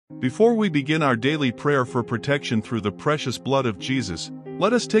Before we begin our daily prayer for protection through the precious blood of Jesus,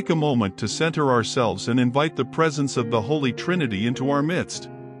 let us take a moment to center ourselves and invite the presence of the Holy Trinity into our midst.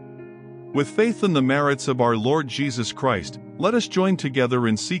 With faith in the merits of our Lord Jesus Christ, let us join together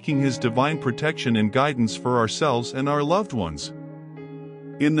in seeking His divine protection and guidance for ourselves and our loved ones.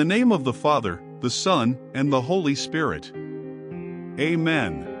 In the name of the Father, the Son, and the Holy Spirit.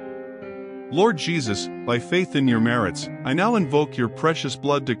 Amen. Lord Jesus, by faith in your merits, I now invoke your precious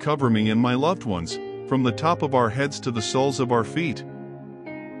blood to cover me and my loved ones, from the top of our heads to the soles of our feet.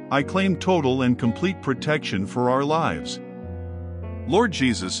 I claim total and complete protection for our lives. Lord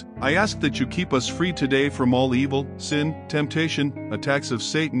Jesus, I ask that you keep us free today from all evil, sin, temptation, attacks of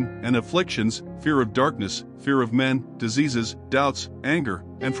Satan, and afflictions, fear of darkness, fear of men, diseases, doubts, anger,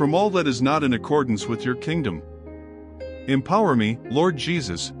 and from all that is not in accordance with your kingdom. Empower me, Lord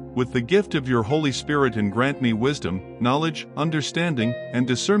Jesus, with the gift of your Holy Spirit and grant me wisdom, knowledge, understanding, and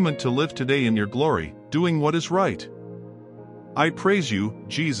discernment to live today in your glory, doing what is right. I praise you,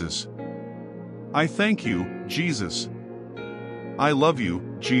 Jesus. I thank you, Jesus. I love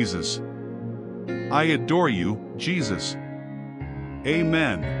you, Jesus. I adore you, Jesus.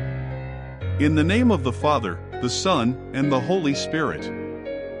 Amen. In the name of the Father, the Son, and the Holy Spirit.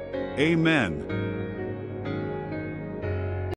 Amen.